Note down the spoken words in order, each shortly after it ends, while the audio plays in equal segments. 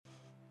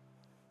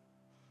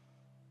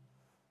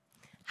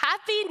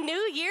Happy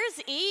New Year's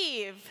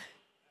Eve.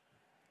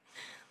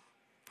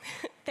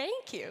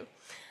 Thank you.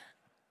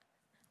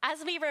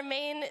 As we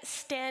remain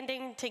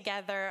standing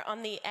together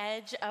on the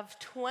edge of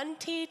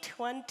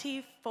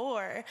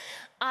 2024,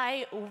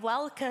 I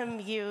welcome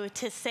you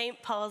to St.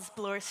 Paul's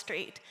Bloor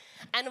Street,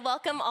 and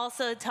welcome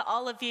also to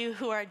all of you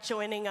who are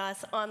joining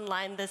us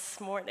online this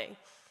morning.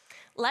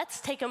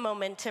 Let's take a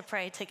moment to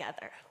pray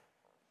together.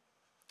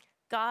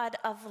 God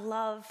of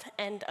love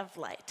and of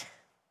light,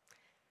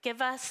 give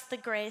us the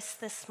grace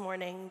this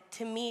morning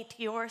to meet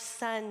your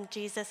Son,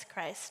 Jesus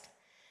Christ,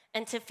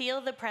 and to feel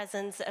the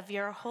presence of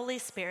your Holy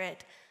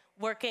Spirit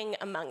working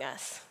among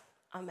us.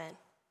 Amen.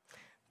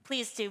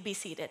 Please do be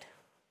seated.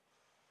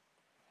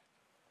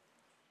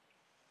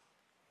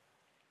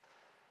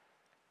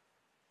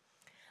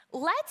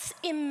 Let's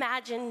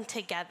imagine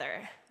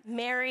together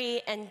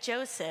Mary and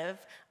Joseph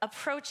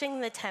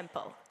approaching the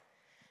temple.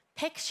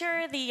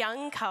 Picture the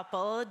young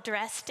couple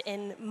dressed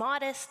in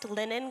modest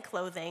linen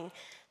clothing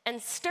and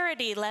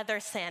sturdy leather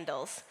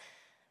sandals.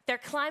 They're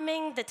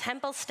climbing the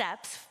temple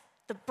steps,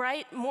 the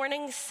bright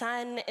morning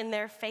sun in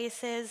their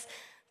faces,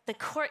 the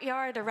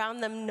courtyard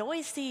around them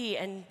noisy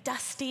and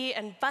dusty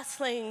and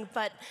bustling,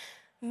 but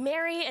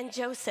Mary and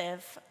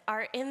Joseph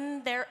are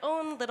in their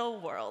own little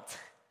world.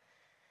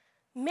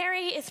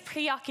 Mary is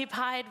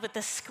preoccupied with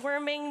the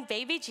squirming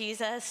baby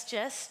Jesus,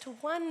 just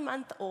 1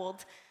 month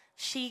old.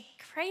 She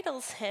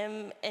cradles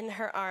him in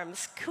her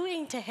arms,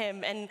 cooing to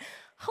him and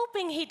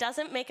hoping he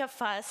doesn't make a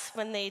fuss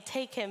when they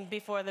take him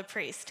before the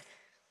priest.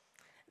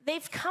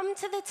 They've come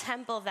to the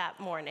temple that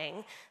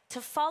morning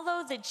to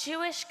follow the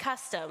Jewish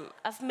custom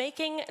of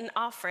making an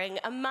offering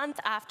a month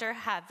after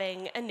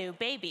having a new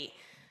baby.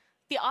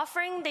 The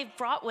offering they've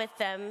brought with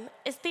them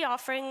is the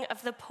offering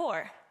of the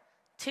poor,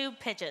 2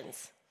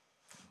 pigeons.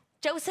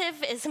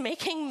 Joseph is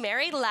making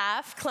Mary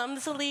laugh,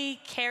 clumsily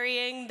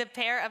carrying the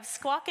pair of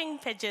squawking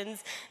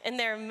pigeons in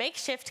their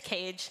makeshift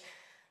cage.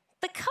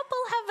 The couple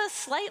have a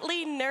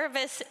slightly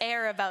nervous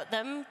air about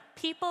them,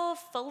 people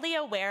fully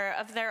aware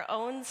of their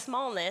own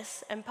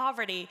smallness and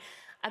poverty,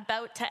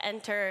 about to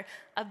enter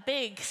a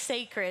big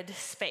sacred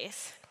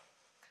space.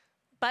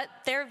 But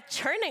they're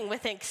churning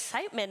with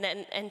excitement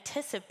and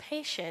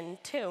anticipation,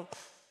 too.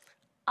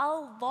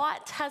 A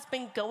lot has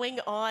been going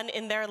on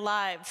in their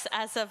lives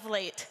as of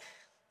late.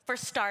 For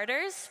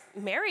starters,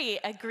 Mary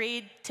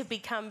agreed to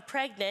become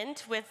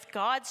pregnant with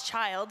God's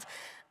child,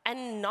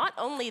 and not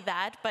only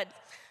that, but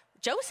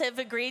Joseph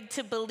agreed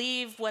to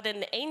believe what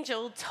an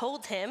angel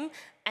told him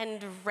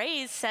and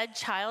raise said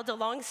child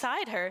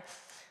alongside her.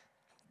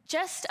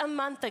 Just a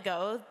month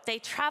ago, they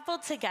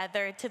traveled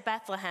together to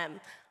Bethlehem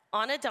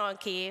on a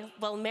donkey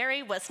while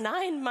Mary was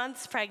 9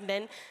 months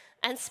pregnant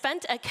and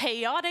spent a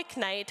chaotic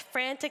night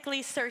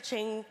frantically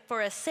searching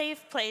for a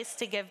safe place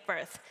to give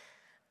birth.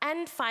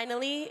 And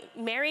finally,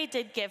 Mary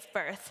did give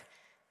birth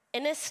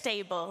in a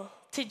stable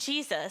to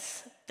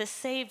Jesus, the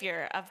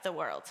Savior of the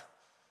world.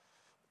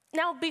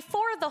 Now,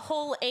 before the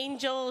whole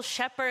angel,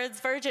 shepherds,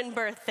 virgin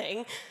birth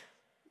thing,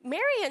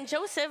 Mary and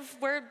Joseph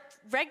were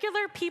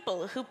regular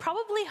people who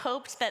probably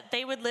hoped that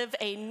they would live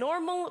a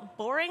normal,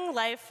 boring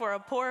life for a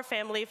poor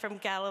family from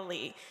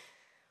Galilee.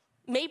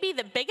 Maybe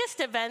the biggest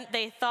event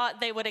they thought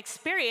they would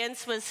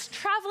experience was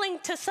traveling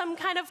to some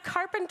kind of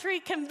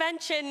carpentry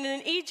convention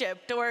in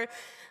Egypt, or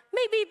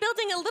maybe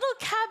building a little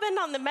cabin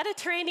on the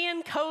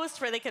Mediterranean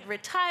coast where they could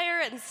retire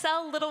and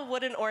sell little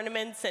wooden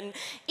ornaments and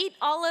eat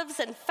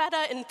olives and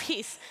feta in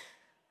peace.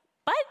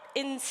 But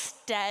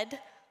instead,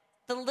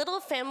 the little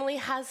family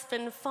has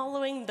been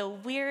following the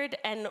weird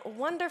and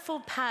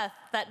wonderful path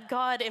that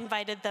God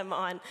invited them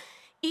on,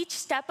 each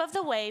step of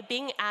the way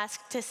being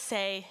asked to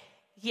say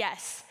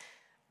yes.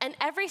 And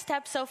every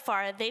step so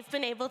far, they've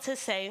been able to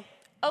say,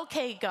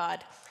 "Okay,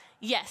 God,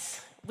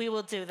 yes, we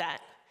will do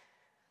that."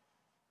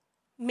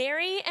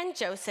 Mary and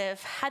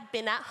Joseph had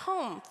been at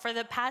home for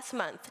the past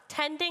month,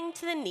 tending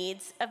to the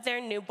needs of their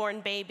newborn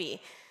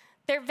baby.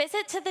 Their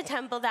visit to the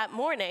temple that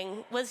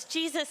morning was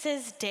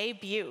Jesus'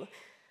 debut,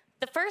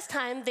 the first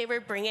time they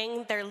were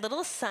bringing their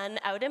little son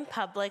out in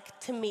public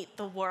to meet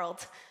the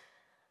world.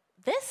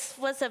 This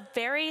was a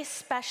very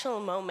special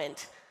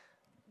moment.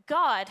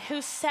 God,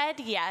 who said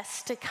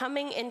yes to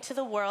coming into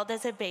the world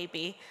as a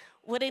baby,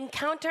 would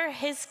encounter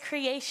his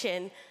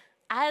creation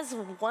as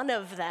one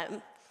of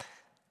them.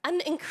 An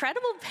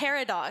incredible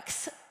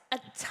paradox, a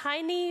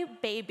tiny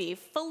baby,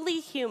 fully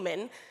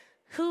human,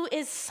 who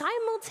is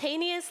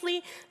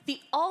simultaneously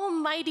the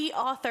almighty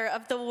author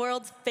of the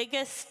world's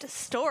biggest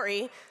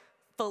story,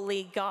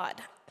 fully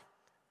God.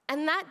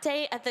 And that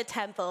day at the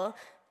temple,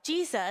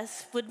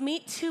 Jesus would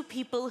meet 2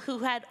 people who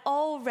had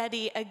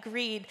already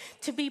agreed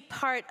to be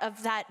part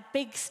of that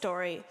big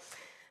story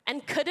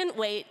and couldn't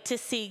wait to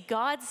see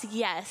God's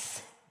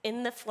yes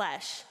in the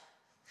flesh.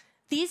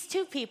 These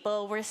 2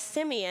 people were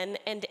Simeon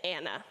and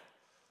Anna.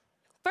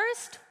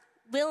 First,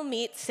 we'll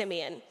meet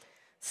Simeon,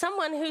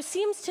 someone who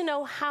seems to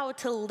know how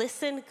to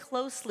listen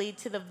closely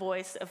to the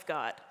voice of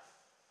God.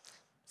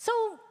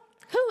 So,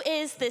 Who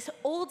is this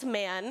old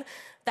man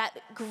that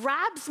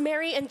grabs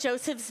Mary and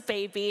Joseph's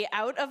baby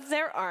out of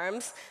their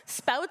arms,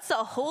 spouts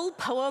a whole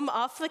poem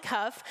off the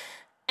cuff,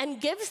 and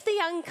gives the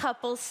young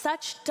couple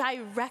such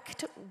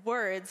direct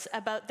words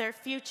about their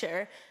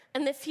future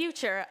and the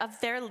future of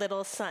their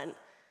little son?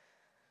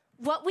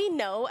 What we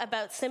know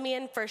about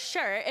Simeon for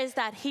sure is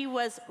that he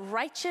was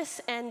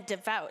righteous and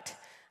devout,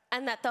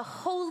 and that the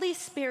Holy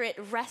Spirit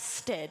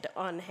rested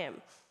on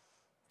him.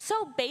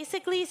 So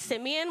basically,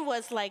 Simeon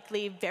was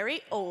likely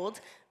very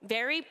old,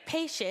 very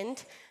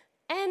patient,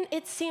 and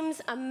it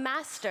seems a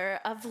master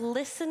of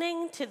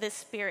listening to the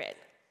Spirit.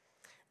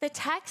 The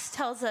text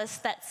tells us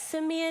that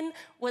Simeon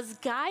was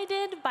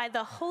guided by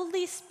the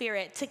Holy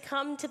Spirit to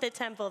come to the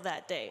temple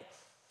that day.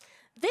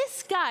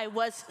 This guy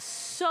was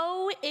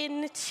so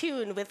in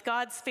tune with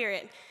God's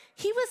Spirit.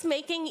 He was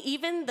making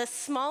even the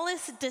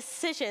smallest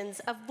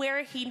decisions of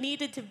where he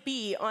needed to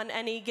be on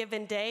any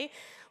given day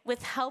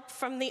with help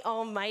from the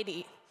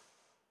Almighty.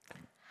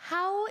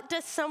 How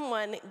does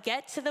someone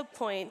get to the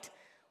point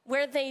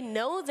where they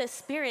know the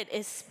Spirit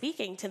is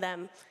speaking to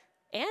them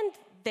and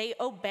they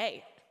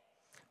obey?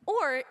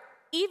 Or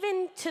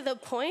even to the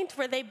point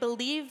where they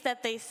believe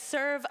that they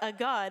serve a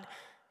God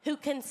who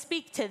can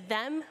speak to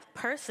them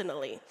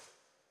personally?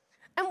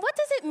 And what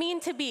does it mean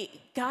to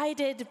be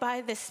guided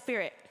by the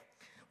Spirit?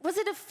 Was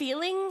it a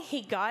feeling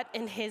he got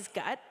in his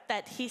gut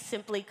that he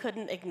simply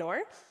couldn't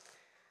ignore?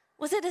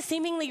 Was it a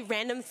seemingly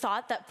random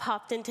thought that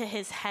popped into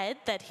his head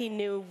that he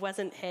knew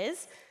wasn't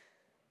his?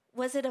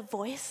 Was it a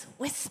voice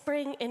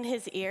whispering in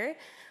his ear?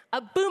 A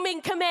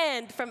booming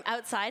command from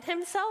outside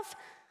himself?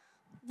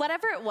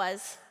 Whatever it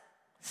was,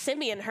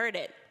 Simeon heard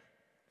it.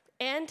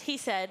 And he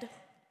said,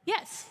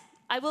 "Yes,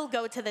 I will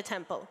go to the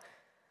temple."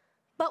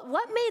 But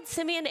what made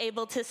Simeon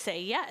able to say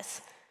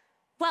yes?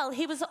 Well,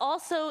 he was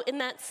also in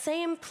that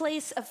same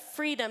place of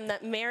freedom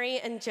that Mary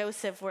and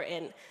Joseph were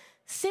in.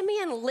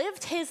 Simeon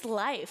lived his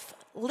life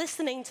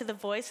listening to the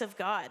voice of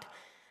God,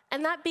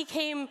 and that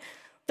became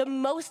the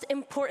most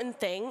important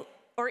thing,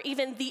 or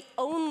even the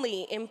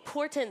only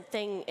important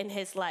thing in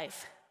his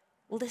life: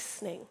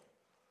 listening.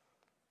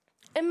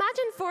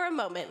 Imagine for a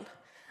moment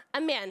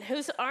a man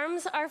whose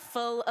arms are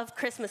full of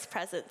Christmas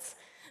presents.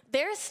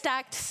 They're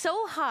stacked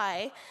so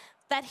high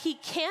that he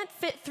can't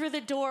fit through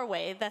the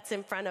doorway that's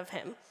in front of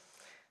him.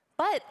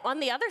 But on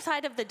the other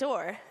side of the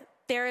door,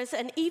 there is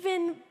an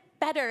even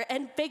better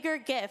and bigger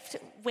gift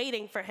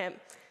waiting for him.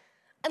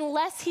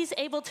 Unless he's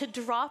able to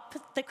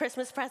drop the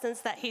Christmas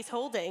presents that he's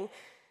holding,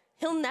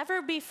 he'll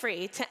never be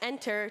free to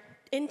enter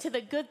into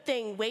the good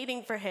thing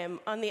waiting for him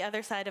on the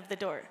other side of the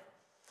door.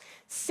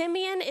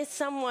 Simeon is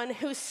someone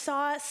who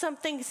saw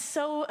something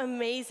so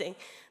amazing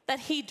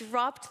that he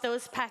dropped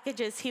those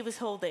packages he was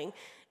holding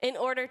in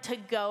order to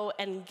go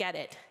and get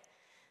it.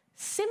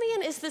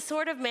 Simeon is the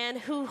sort of man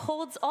who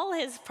holds all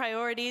his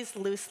priorities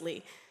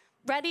loosely,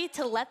 ready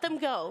to let them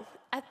go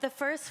at the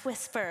first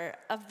whisper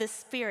of the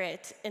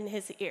Spirit in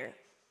his ear.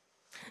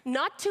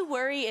 Not to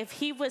worry if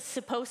he was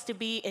supposed to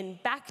be in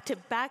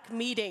back-to-back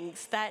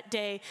meetings that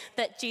day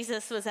that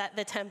Jesus was at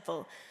the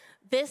temple.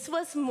 This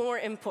was more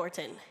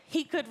important.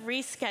 He could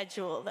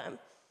reschedule them.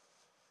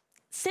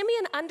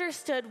 Simeon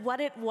understood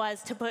what it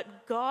was to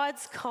put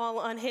God's call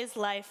on his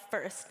life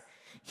first.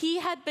 He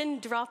had been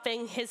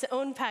dropping his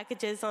own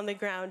packages on the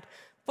ground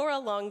for a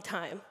long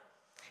time.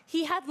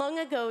 He had long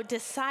ago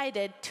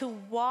decided to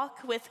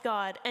walk with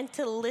God and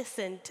to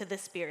listen to the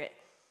Spirit.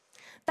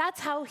 That's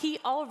how he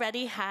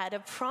already had a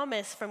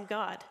promise from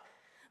God,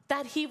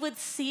 that he would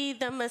see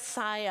the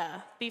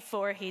Messiah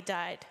before he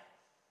died.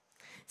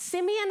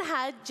 Simeon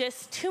had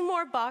just 2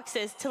 more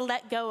boxes to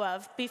let go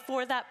of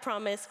before that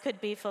promise could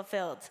be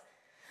fulfilled.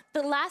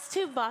 The last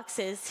 2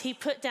 boxes he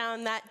put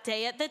down that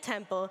day at the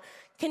temple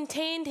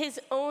contained his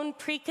own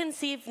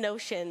preconceived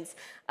notions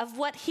of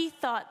what he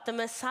thought the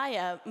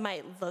Messiah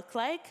might look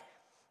like.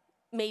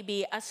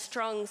 Maybe a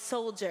strong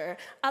soldier,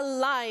 a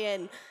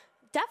lion,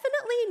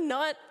 definitely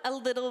not a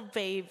little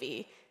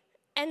baby.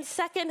 And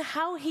second,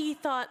 how he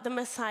thought the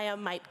Messiah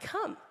might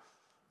come.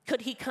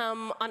 Could he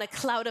come on a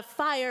cloud of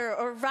fire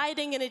or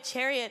riding in a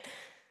chariot?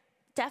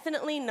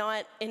 Definitely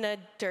not in a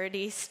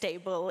dirty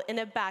stable in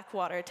a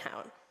backwater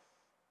town.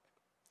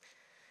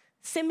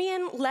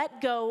 Simeon let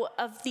go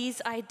of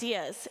these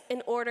ideas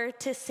in order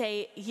to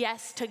say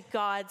yes to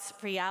God's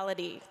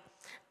reality.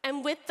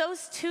 And with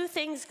those 2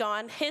 things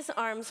gone, his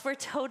arms were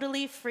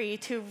totally free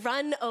to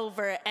run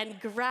over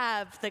and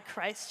grab the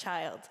Christ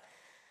child.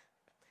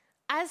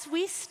 As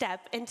we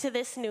step into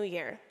this new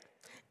year,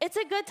 it's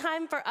a good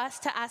time for us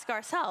to ask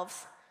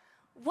ourselves,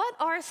 what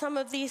are some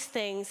of these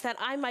things that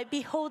I might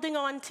be holding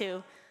on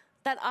to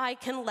that I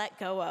can let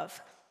go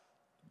of?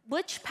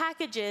 Which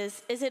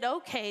packages is it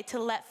okay to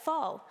let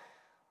fall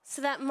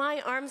so that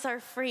my arms are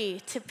free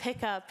to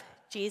pick up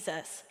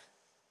Jesus?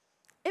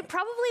 It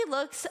probably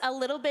looks a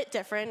little bit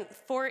different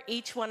for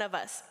each one of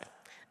us.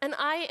 And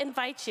I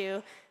invite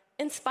you,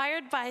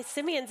 inspired by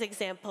Simeon's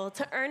example,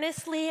 to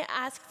earnestly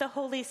ask the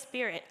Holy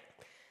Spirit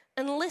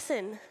and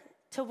listen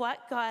to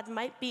what God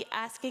might be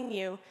asking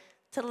you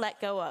to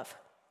let go of.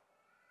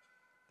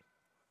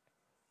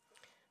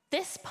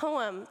 This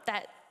poem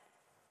that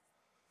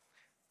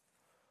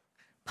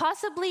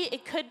possibly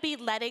it could be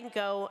letting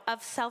go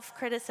of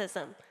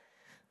self-criticism,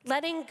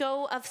 letting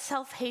go of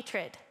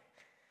self-hatred.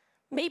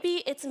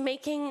 Maybe it's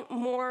making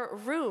more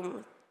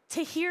room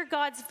to hear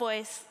God's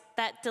voice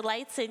that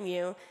delights in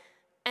you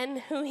and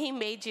who he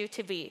made you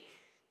to be.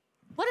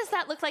 What does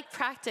that look like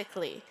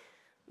practically?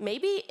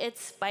 Maybe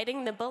it's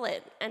biting the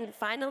bullet and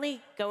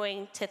finally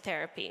going to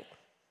therapy.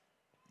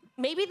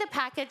 Maybe the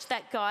package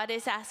that God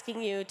is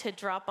asking you to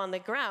drop on the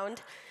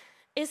ground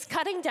is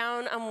cutting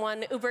down on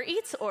one Uber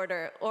Eats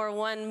order or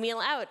one meal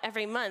out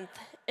every month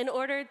in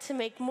order to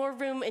make more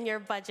room in your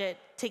budget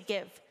to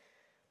give.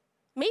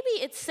 Maybe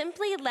it's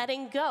simply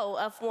letting go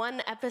of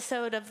one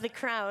episode of The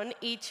Crown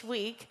each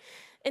week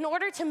in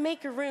order to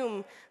make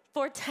room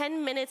for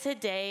 10 minutes a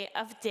day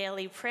of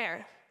daily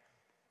prayer.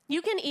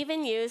 You can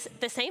even use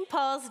the St.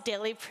 Paul's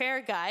Daily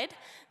Prayer Guide.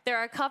 There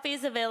are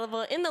copies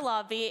available in the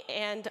lobby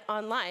and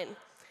online.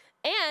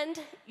 And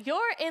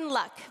you're in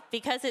luck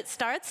because it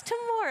starts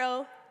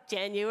tomorrow,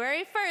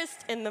 January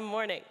 1st in the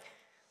morning.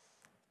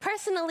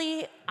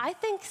 Personally, I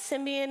think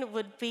Simeon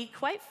would be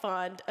quite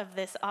fond of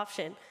this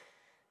option,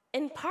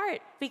 in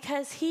part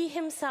because he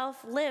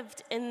himself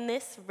lived in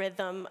this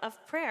rhythm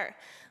of prayer,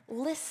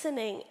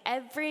 listening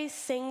every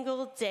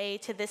single day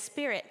to the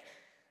Spirit,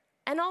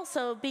 and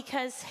also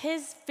because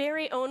his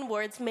very own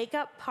words make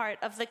up part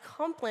of the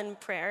Compline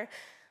prayer,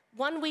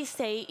 one we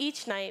say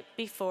each night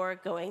before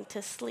going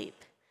to sleep.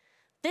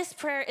 This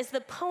prayer is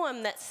the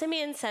poem that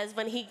Simeon says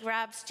when he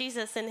grabs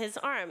Jesus in his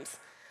arms.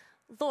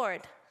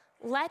 Lord,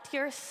 let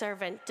your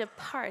servant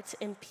depart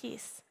in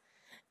peace.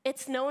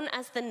 It's known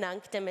as the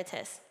Nunc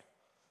Dimittis.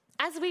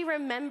 As we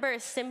remember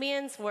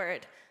Simeon's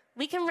word,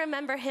 we can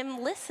remember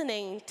him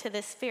listening to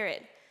the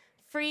Spirit,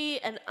 free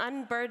and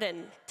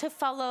unburdened to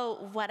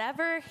follow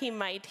whatever he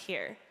might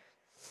hear.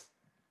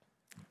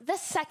 The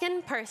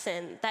second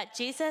person that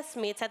Jesus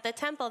meets at the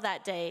temple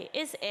that day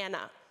is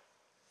Anna.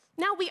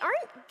 Now, we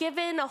aren't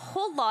given a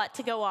whole lot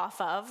to go off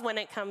of when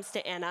it comes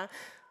to Anna,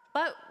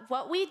 but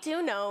what we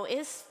do know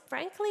is,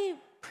 frankly,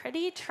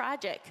 pretty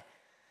tragic.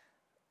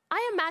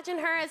 I imagine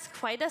her as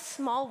quite a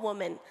small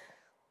woman.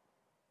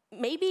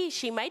 Maybe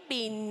she might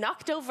be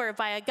knocked over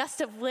by a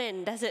gust of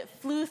wind as it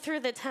flew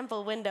through the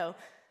temple window.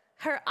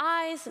 Her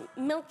eyes,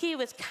 milky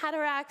with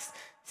cataracts,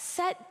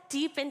 set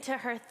deep into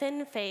her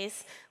thin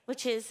face,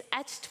 which is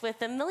etched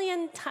with a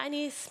million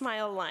tiny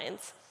smile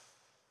lines.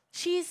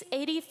 She's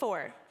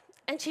 84,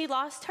 and she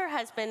lost her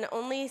husband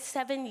only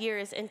 7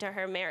 years into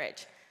her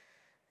marriage.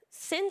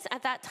 Since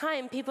at that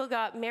time people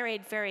got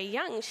married very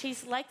young,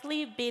 she's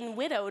likely been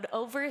widowed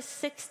over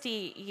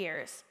 60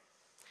 years.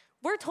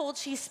 We're told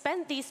she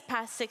spent these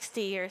past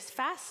 60 years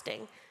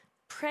fasting,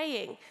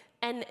 praying,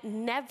 and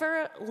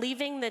never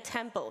leaving the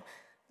temple.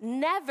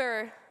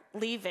 Never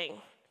leaving.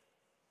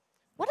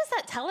 What does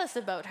that tell us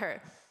about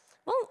her?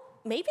 Well,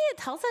 maybe it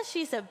tells us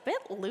she's a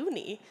bit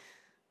loony.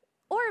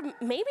 Or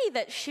maybe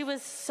that she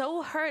was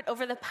so hurt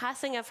over the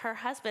passing of her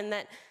husband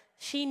that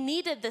she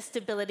needed the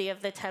stability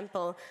of the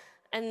temple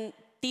and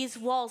these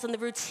walls and the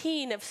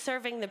routine of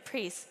serving the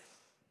priests.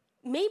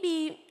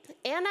 Maybe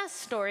Anna's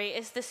story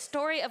is the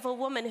story of a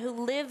woman who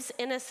lives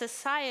in a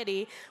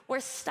society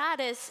where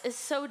status is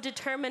so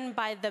determined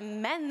by the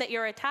men that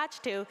you're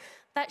attached to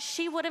that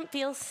she wouldn't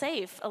feel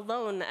safe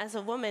alone as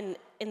a woman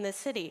in the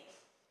city.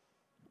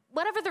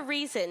 Whatever the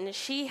reason,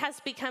 she has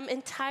become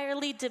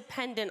entirely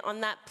dependent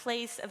on that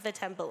place of the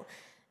temple,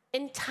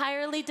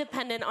 entirely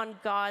dependent on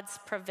God's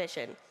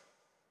provision.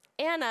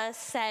 Anna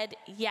said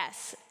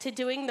yes to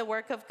doing the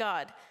work of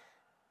God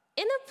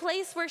in a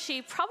place where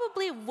she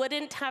probably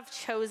wouldn't have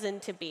chosen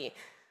to be.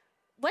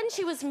 When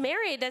she was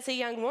married as a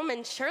young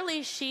woman,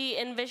 surely she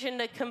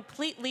envisioned a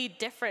completely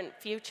different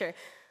future,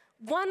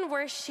 one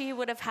where she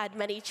would have had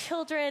many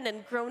children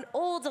and grown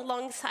old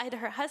alongside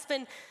her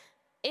husband.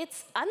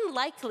 It's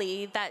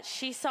unlikely that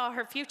she saw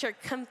her future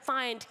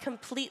confined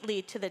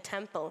completely to the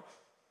temple.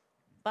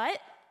 But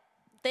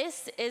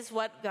this is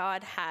what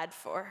God had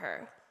for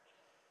her.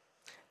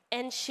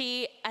 And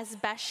she, as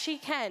best she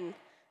can,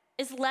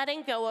 is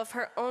letting go of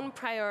her own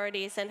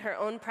priorities and her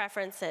own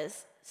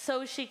preferences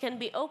so she can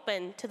be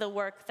open to the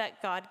work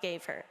that God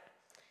gave her.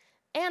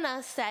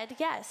 Anna said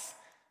yes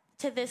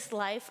to this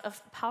life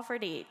of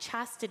poverty,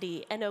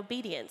 chastity, and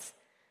obedience.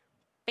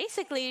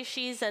 Basically,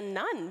 she's a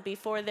nun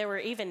before there were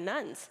even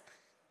nuns.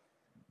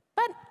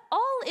 But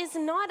all is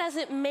not as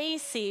it may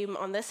seem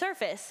on the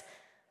surface.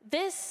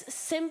 This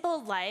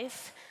simple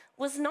life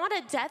was not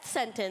a death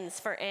sentence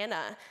for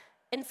Anna.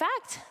 In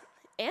fact,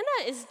 Anna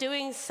is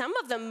doing some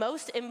of the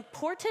most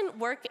important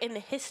work in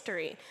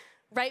history,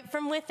 right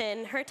from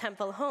within her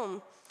temple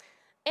home.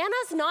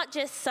 Anna's not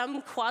just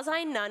some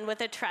quasi-nun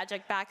with a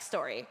tragic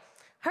backstory.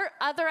 Her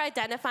other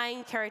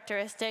identifying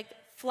characteristic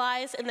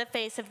flies in the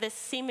face of this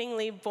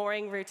seemingly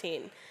boring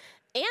routine.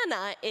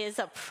 Anna is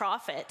a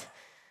prophet.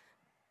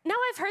 Now,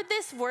 I've heard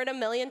this word a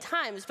million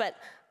times, but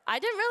I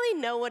didn't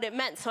really know what it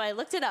meant, so I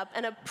looked it up,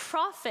 and a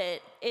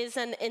prophet is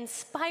an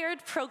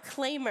inspired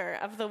proclaimer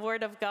of the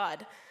word of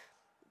God.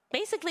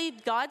 Basically,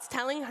 God's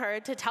telling her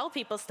to tell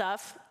people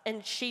stuff,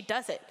 and she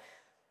does it.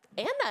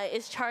 Anna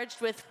is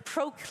charged with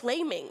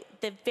proclaiming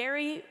the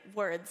very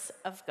words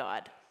of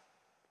God.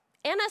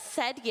 Anna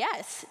said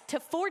yes to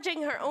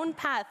forging her own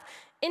path,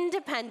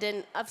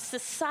 independent of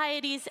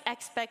society's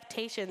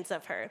expectations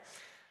of her,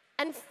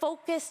 and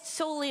focused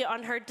solely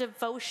on her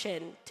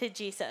devotion to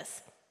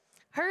Jesus.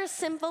 Her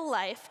simple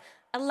life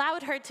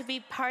allowed her to be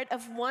part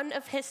of one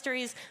of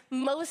history's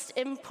most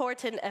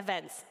important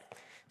events.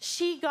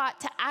 She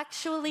got to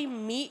actually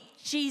meet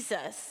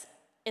Jesus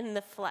in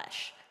the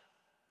flesh.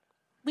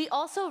 We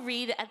also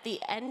read at the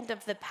end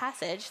of the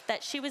passage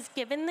that she was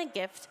given the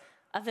gift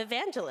of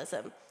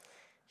evangelism.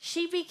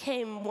 She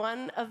became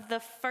one of the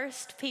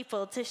first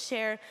people to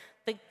share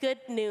the good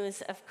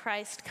news of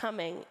Christ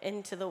coming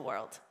into the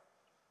world.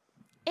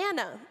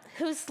 Anna,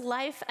 whose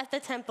life at the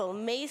temple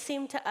may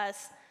seem to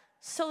us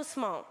so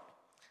small,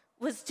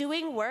 was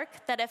doing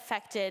work that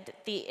affected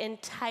the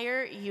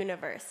entire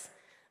universe.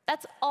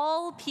 That's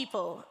all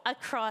people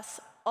across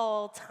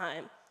all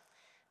time,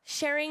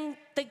 sharing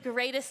the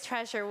greatest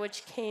treasure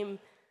which came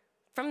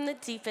from the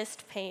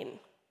deepest pain.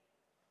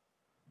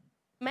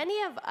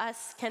 Many of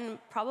us can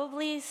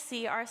probably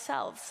see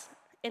ourselves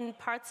in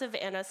parts of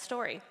Anna's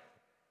story.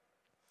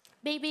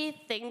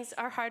 Maybe things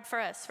are hard for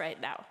us right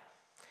now.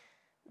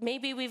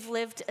 Maybe we've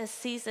lived a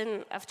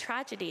season of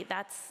tragedy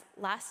that's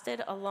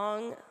lasted a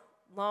long,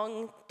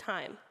 long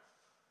time.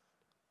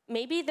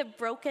 Maybe the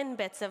broken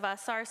bits of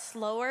us are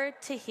slower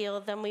to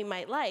heal than we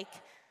might like,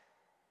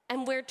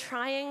 and we're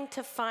trying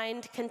to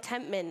find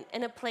contentment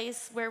in a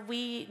place where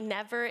we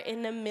never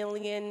in a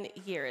million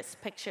years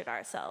pictured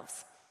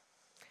ourselves.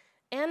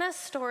 Anna's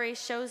story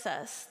shows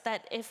us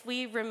that if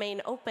we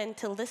remain open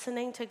to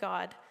listening to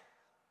God,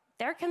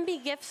 there can be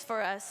gifts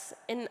for us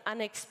in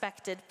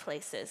unexpected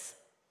places,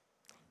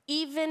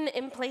 even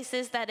in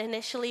places that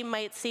initially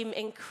might seem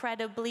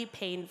incredibly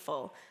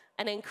painful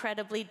and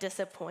incredibly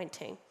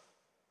disappointing.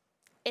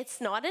 It's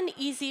not an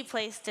easy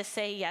place to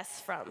say yes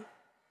from,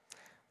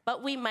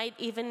 but we might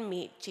even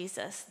meet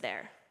Jesus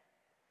there.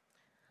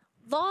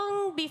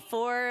 Long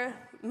before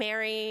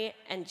Mary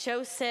and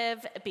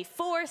Joseph,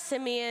 before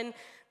Simeon,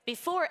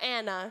 before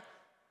Anna,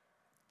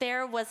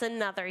 there was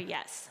another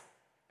yes.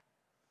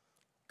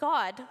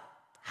 God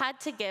had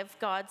to give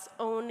God's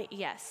own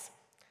yes,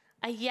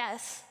 a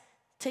yes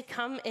to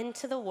come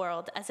into the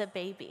world as a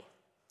baby,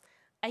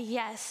 a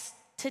yes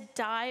to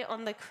die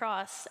on the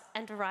cross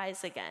and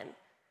rise again,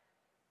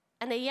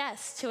 and a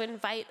yes to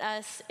invite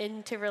us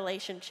into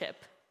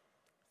relationship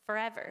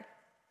forever.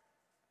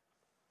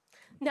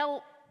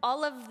 Now,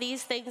 all of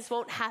these things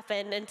won't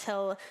happen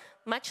until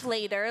much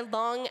later,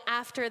 long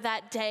after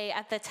that day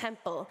at the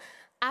temple,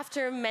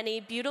 after many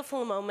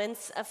beautiful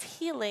moments of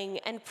healing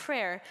and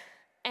prayer,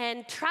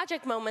 and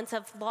tragic moments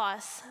of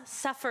loss,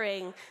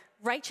 suffering,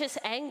 righteous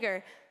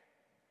anger.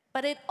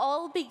 But it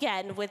all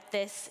began with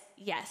this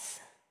yes.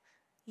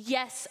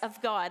 Yes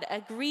of God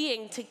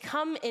agreeing to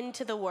come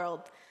into the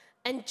world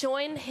and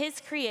join his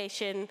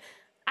creation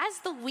as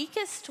the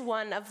weakest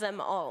one of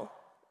them all,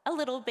 a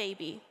little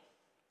baby.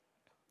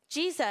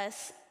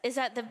 Jesus is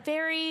at the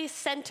very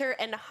center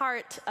and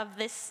heart of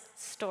this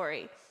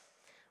story.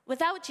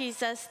 Without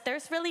Jesus,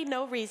 there's really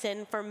no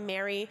reason for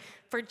Mary,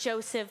 for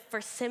Joseph,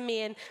 for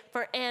Simeon,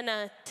 for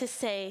Anna to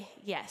say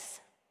yes.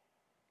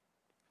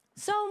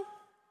 So,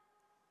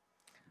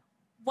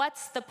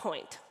 what's the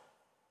point?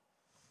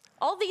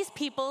 All these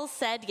people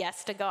said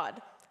yes to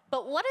God,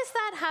 but what does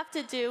that have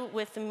to do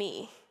with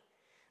me?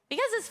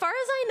 Because as far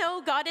as I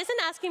know, God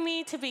isn't asking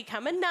me to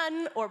become a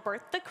nun or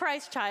birth the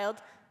Christ child.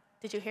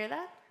 Did you hear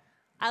that?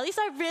 At least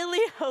I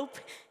really hope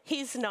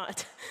he's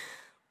not.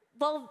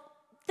 Well,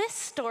 this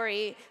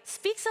story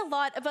speaks a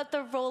lot about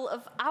the role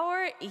of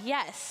our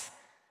yes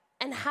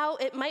and how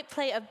it might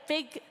play a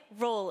big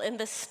role in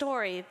the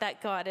story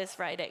that God is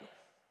writing.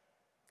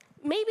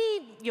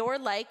 Maybe you're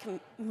like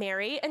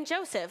Mary and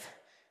Joseph,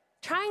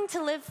 trying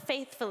to live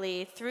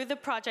faithfully through the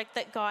project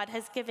that God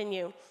has given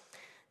you,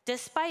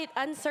 despite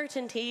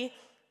uncertainty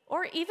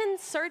or even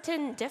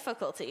certain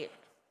difficulty.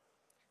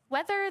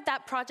 Whether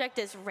that project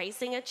is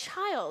raising a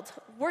child,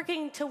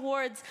 working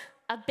towards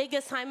a big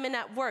assignment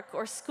at work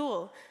or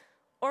school,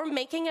 or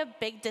making a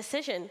big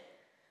decision,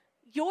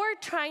 you're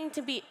trying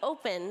to be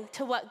open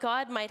to what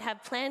God might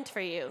have planned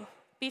for you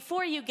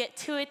before you get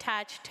too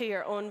attached to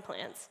your own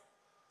plans.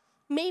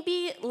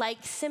 Maybe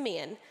like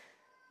Simeon,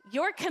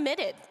 you're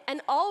committed and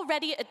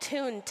already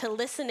attuned to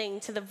listening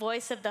to the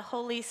voice of the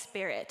Holy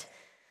Spirit.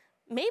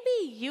 Maybe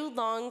you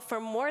long for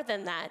more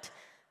than that,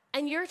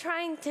 and you're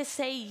trying to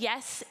say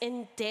yes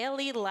in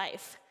daily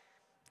life.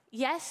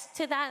 Yes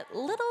to that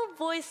little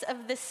voice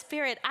of the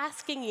Spirit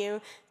asking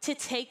you to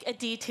take a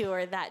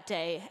detour that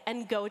day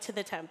and go to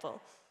the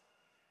temple.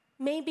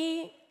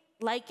 Maybe,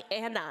 like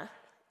Anna,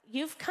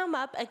 you've come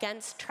up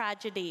against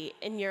tragedy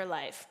in your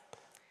life.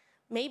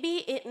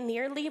 Maybe it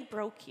nearly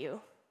broke you,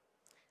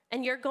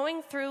 and you're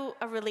going through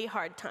a really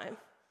hard time.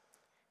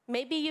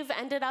 Maybe you've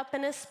ended up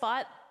in a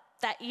spot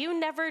that you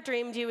never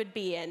dreamed you would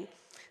be in,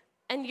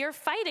 and you're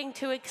fighting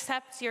to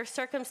accept your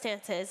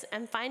circumstances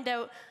and find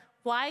out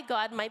why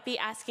God might be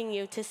asking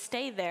you to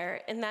stay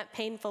there in that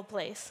painful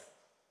place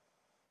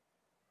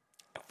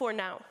for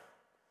now,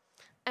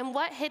 and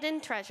what hidden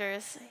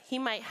treasures he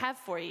might have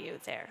for you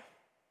there.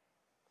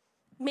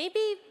 Maybe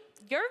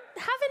you're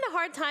having a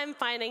hard time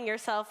finding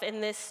yourself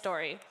in this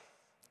story,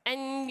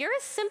 and you're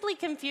simply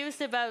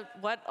confused about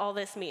what all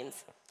this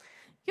means.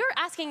 You're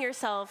asking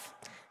yourself,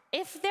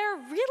 if there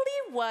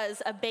really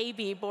was a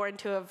baby born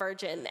to a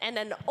virgin, and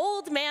an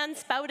old man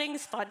spouting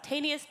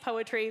spontaneous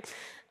poetry,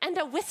 and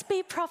a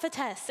wispy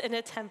prophetess in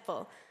a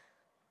temple,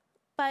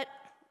 but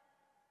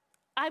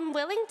I'm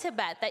willing to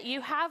bet that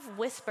you have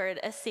whispered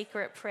a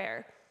secret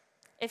prayer.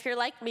 If you're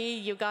like me,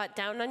 you got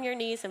down on your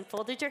knees and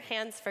folded your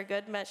hands for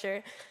good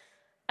measure.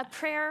 A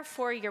prayer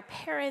for your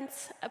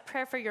parents, a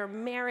prayer for your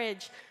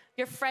marriage,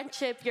 your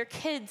friendship, your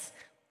kids,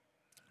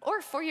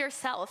 or for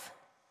yourself.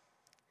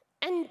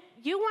 And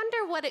you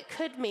wonder what it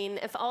could mean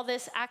if all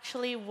this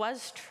actually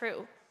was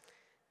true.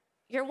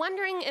 You're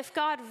wondering if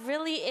God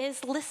really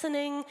is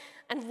listening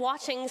and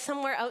watching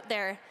somewhere out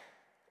there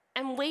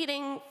and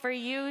waiting for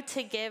you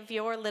to give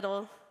your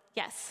little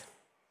yes.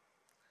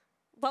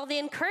 Well, the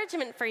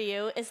encouragement for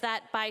you is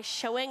that by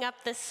showing up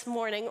this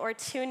morning or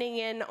tuning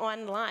in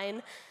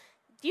online,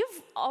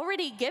 you've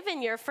already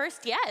given your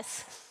first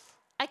yes.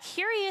 A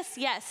curious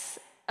yes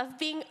of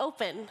being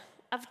open,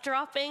 of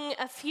dropping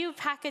a few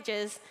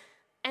packages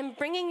and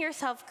bringing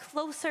yourself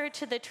closer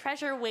to the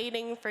treasure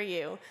waiting for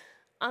you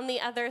on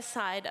the other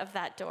side of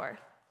that door.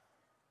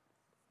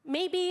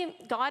 Maybe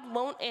God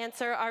won't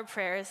answer our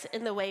prayers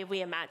in the way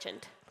we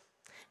imagined.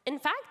 In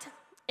fact,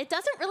 it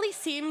doesn't really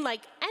seem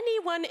like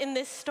anyone in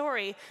this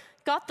story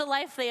got the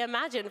life they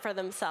imagined for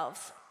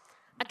themselves.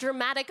 A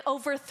dramatic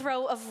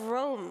overthrow of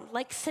Rome,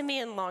 like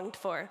Simeon longed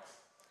for.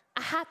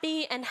 A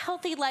happy and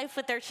healthy life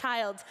with their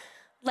child,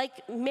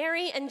 like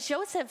Mary and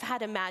Joseph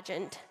had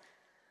imagined.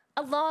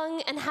 A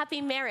long and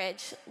happy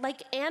marriage,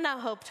 like Anna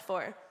hoped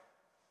for.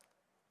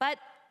 But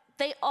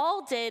they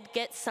all did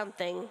get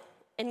something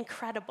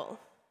incredible.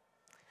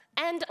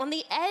 And on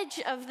the edge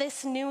of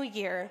this new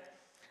year,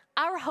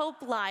 our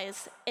hope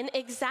lies in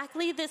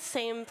exactly the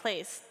same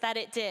place that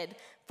it did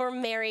for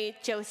Mary,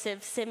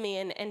 Joseph,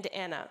 Simeon, and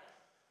Anna.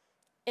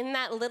 In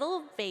that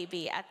little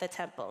baby at the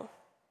temple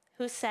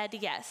who said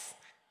yes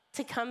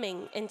to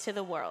coming into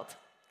the world.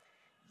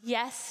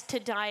 Yes to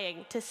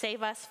dying to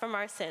save us from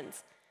our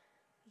sins.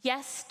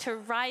 Yes to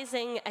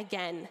rising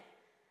again.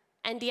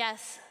 And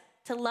yes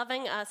to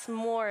loving us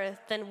more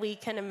than we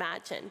can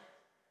imagine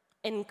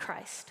in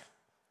Christ.